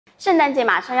圣诞节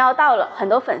马上要到了，很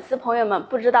多粉丝朋友们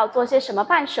不知道做些什么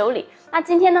伴手礼。那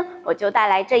今天呢，我就带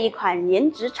来这一款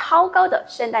颜值超高的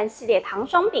圣诞系列糖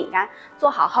霜饼干，做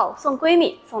好后送闺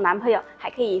蜜、送男朋友，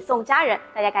还可以送家人，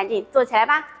大家赶紧做起来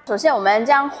吧。首先，我们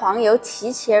将黄油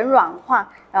提前软化，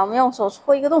然后我们用手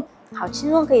戳一个洞，好，轻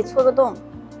松可以戳个洞。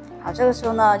好，这个时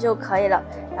候呢就可以了。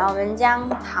然后我们将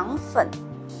糖粉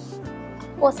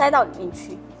过筛到里面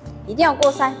去，一定要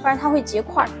过筛，不然它会结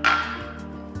块。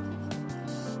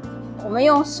我们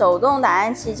用手动打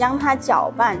蛋器将它搅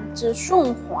拌至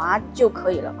顺滑就可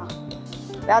以了啊，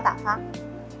不要打发。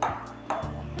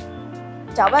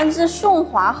搅拌至顺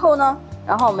滑后呢，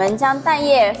然后我们将蛋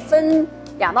液分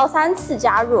2到3次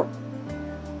加入。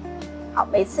好，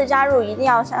每次加入一定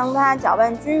要将它搅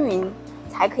拌均匀，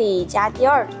才可以加第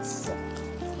2次。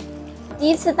第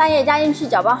一次蛋液加进去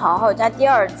搅拌好后，加第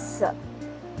2次，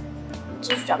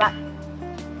继续搅拌。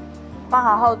拌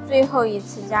好后，最后一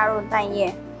次加入蛋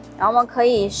液。然后我们可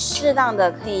以适当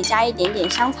的加一点点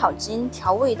香草精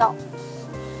调味道，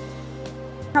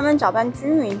它们搅拌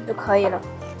均匀就可以了。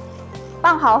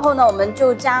拌好后呢，我们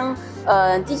就将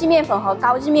低筋面粉和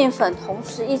高筋面粉同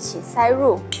时一起塞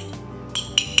入。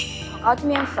高筋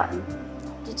面粉、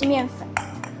低筋面粉，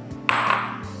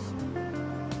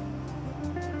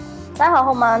塞好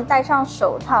后我们戴上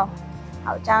手套，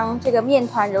好，将这个面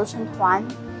团揉成团。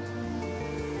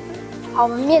好，我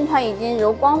们面团已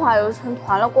经光滑揉成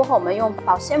团了，过后我们用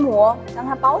保鲜膜将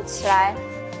它包起来，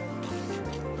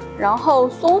然后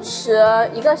松弛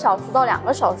1个小时到2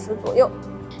个小时左右。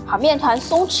好，面团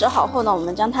松弛好后呢，我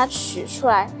们将它取出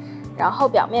来，然后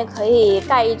表面可以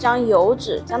盖一张油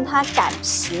纸，将它擀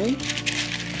平。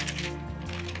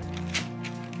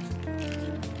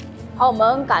好，我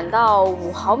们擀到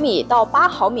5毫米到8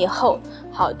毫米厚，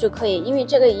好就可以，因为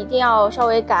这个一定要稍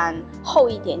微擀厚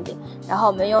一点点。然后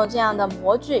我们用这样的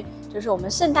模具，就是我们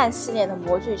圣诞系列的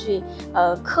模具去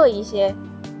刻一些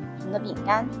我们的饼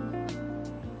干。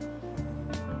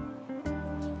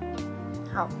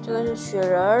好，这个是雪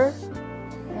人儿，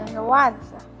这个是袜子。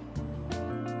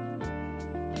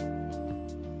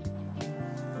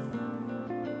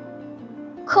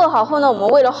刻好后呢，我们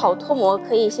为了好脱模，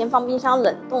可以先放冰箱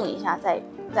冷冻一下，再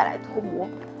来脱模。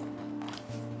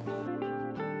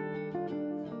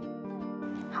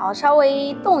好，稍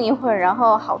微冻一会儿，然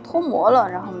后好脱模了，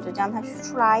然后我们就将它取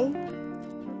出来。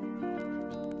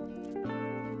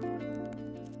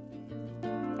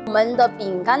我们的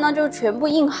饼干呢就全部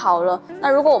印好了。那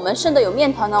如果我们剩的有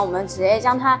面团呢，我们直接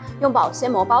将它用保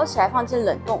鲜膜包起来，放进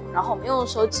冷冻，然后我们用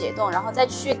手解冻，然后再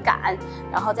去擀，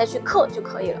然后再去刻就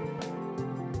可以了。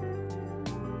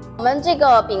我们这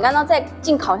个饼干呢，在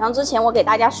进烤箱之前，我给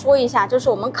大家说一下，就是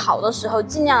我们烤的时候，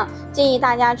尽量建议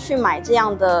大家去买这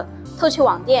样的透气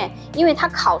网垫，因为它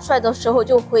烤出来的时候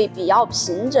就会比较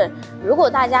平整。如果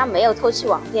大家没有透气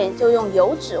网垫，就用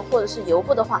油纸或者是油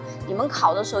布的话，你们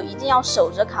烤的时候一定要守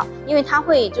着烤，因为它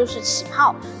会就是起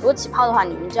泡。如果起泡的话，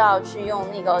你们就要去用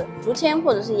那个竹签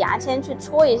或者是牙签去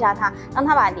戳一下它，让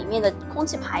它把里面的空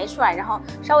气排出来，然后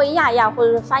稍微压一压或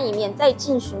者是翻一面，再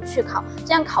进行去烤，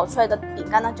这样烤出来的饼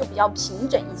干呢就比较平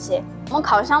整一些。我们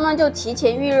烤箱呢就提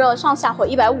前预热上下火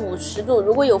150度，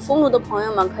如果有风炉的朋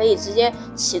友们可以直接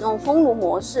启动风炉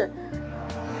模式。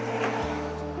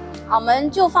好，我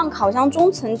们就放烤箱中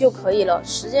层就可以了，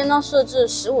时间呢设置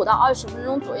15到20分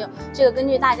钟左右，这个根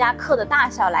据大家刻的大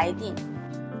小来定。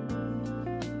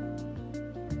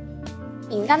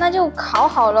饼干呢就烤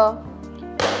好了，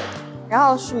然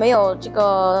后是没有这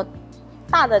个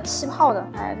大的气泡的，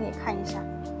大家可以看一下。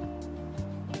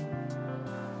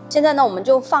现在呢，我们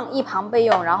就放一旁备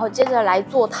用，然后接着来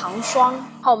做糖霜。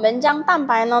好，我们将蛋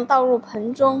白呢倒入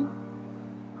盆中，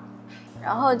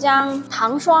然后将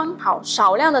糖霜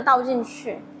少量的倒进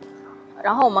去，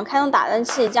然后我们开动打蛋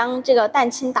器将这个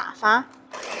蛋清打发，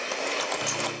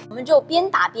我们就边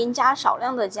打边加，少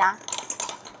量的加。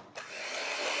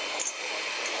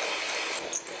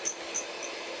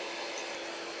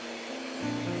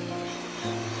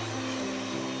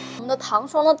我们的糖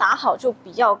霜呢打好就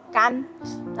比较干，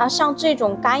那像这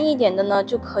种干一点的呢，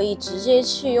就可以直接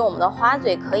去用我们的花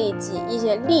嘴，可以挤一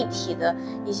些立体的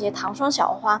一些糖霜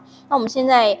小花。那我们现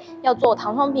在要做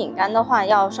糖霜饼干的话，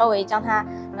要稍微将它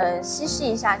稀释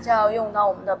一下，就要用到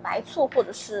我们的白醋或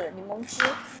者是柠檬汁。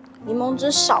柠檬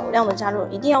汁少量的加入，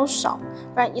一定要少，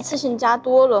不然一次性加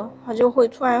多了，它就会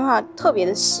突然的话特别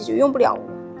的稀，就用不了了。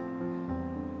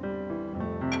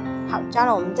好，加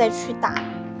了我们再去打。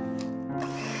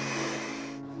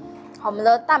好，我们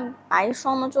的蛋白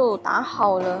霜呢就打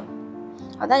好了。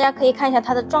好，大家可以看一下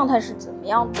它的状态是怎么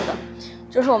样子的，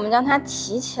就是我们将它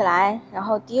提起来，然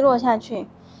后滴落下去，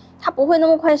它不会那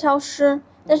么快消失，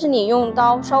但是你用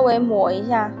刀稍微抹一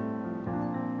下，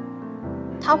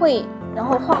它会然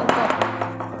后晃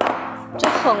动，就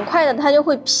很快的它就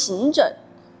会平整。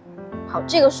好，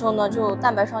这个时候呢，就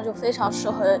蛋白霜就非常适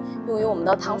合用于我们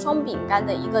的糖霜饼干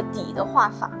的一个底的画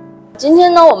法。今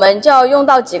天呢，我们就要用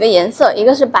到几个颜色，一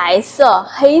个是白色、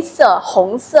黑色、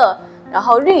红色，然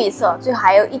后绿色，最后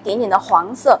还有一点点的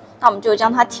黄色。那我们就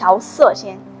将它调色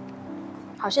先。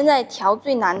好，现在调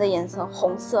最难的颜色，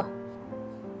红色。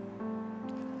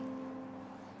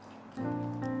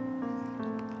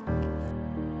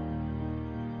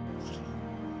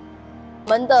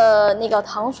我们的那个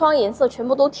糖霜颜色全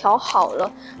部都调好了。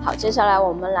好，接下来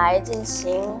我们来进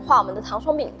行画我们的糖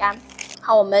霜饼干。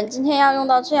好，我们今天要用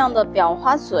到这样的裱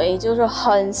花水，就是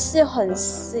很细很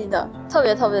细的，特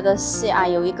别的细啊。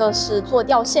有一个是做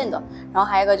吊线的，然后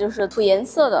还有一个就是涂颜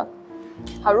色的。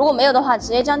好，如果没有的话，直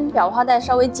接将裱花袋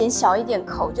稍微剪小一点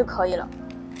口就可以了。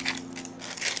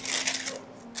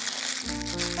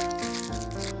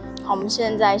好，我们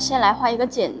现在先来画一个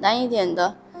简单一点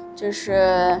的，就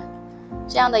是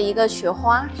这样的一个雪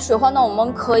花。雪花呢，我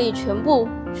们可以全部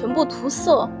涂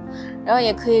色，然后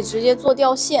也可以直接做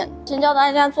吊线。先教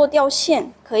大家做吊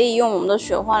线，可以用我们的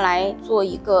雪花来做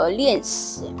一个练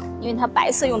习，因为它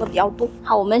白色用的比较多。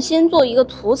好，我们先做一个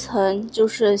涂层，就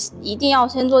是一定要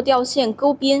先做吊线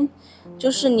勾边，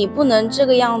就是你不能这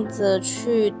个样子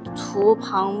去涂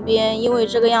旁边，因为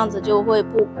这个样子就会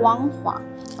不光滑。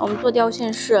我们做吊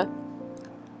线是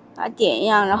把点一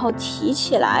样，然后提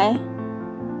起来，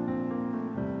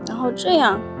然后这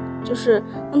样就是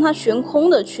让它悬空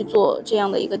的去做这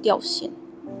样的一个吊线。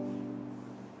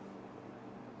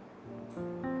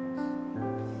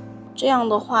这样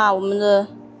的话，我们的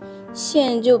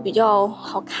线就比较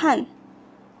好看，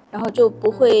然后就不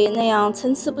会那样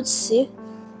参差不齐。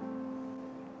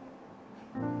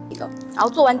然后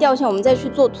做完吊线，我们再去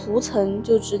做涂层，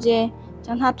就直接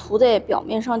将它涂在表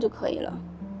面上就可以了。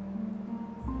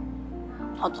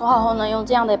好，涂好后呢，用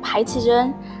这样的排气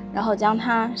针，然后将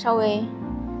它稍微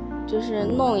就是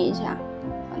弄一下，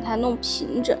把它弄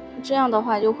平整，这样的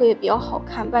话就会比较好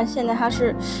看。不然现在它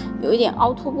是有一点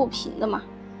凹凸不平的嘛，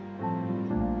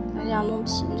那这样弄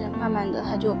平整，慢慢的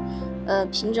它就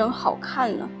平整好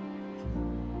看了。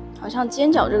好像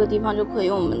尖角这个地方就可以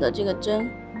用我们的这个针，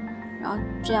然后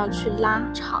这样去拉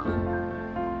长。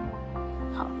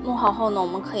好，弄好后呢，我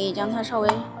们可以将它稍微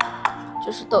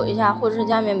就是抖一下，或者是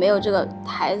家里面没有这个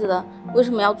台子的，为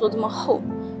什么要做这么厚？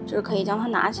就是可以将它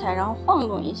拿起来，然后晃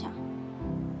动一下。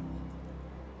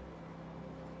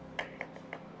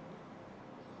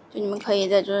就你们可以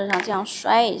在桌子上这样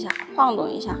摔一下，晃动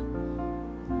一下，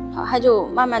好，它就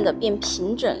慢慢的变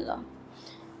平整了。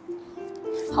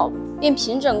好，变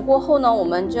平整过后呢，我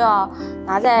们就要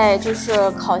拿在就是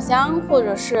烤箱，或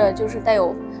者是就是带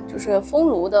有就是风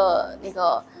炉的那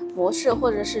个模式，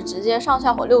或者是直接上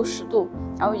下火60度，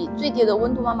然后以最低的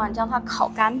温度慢慢将它烤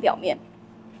干表面。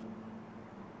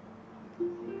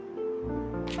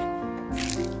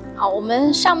好，我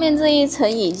们上面这一层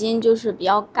已经就是比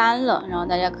较干了，然后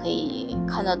大家可以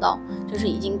看得到，就是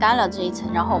已经干了这一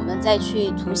层，然后我们再去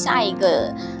涂下一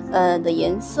个的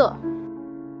颜色。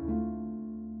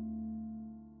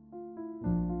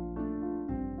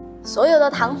所有的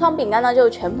糖霜饼干呢就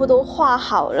全部都画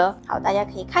好了，好，大家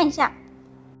可以看一下。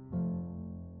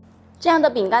这样的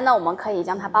饼干呢，我们可以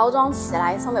将它包装起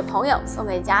来，送给朋友，送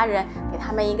给家人，给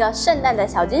他们一个圣诞的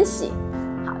小惊喜。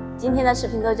好，今天的视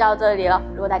频就到这里了。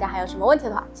如果大家还有什么问题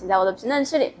的话，请在我的评论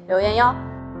区里留言哟。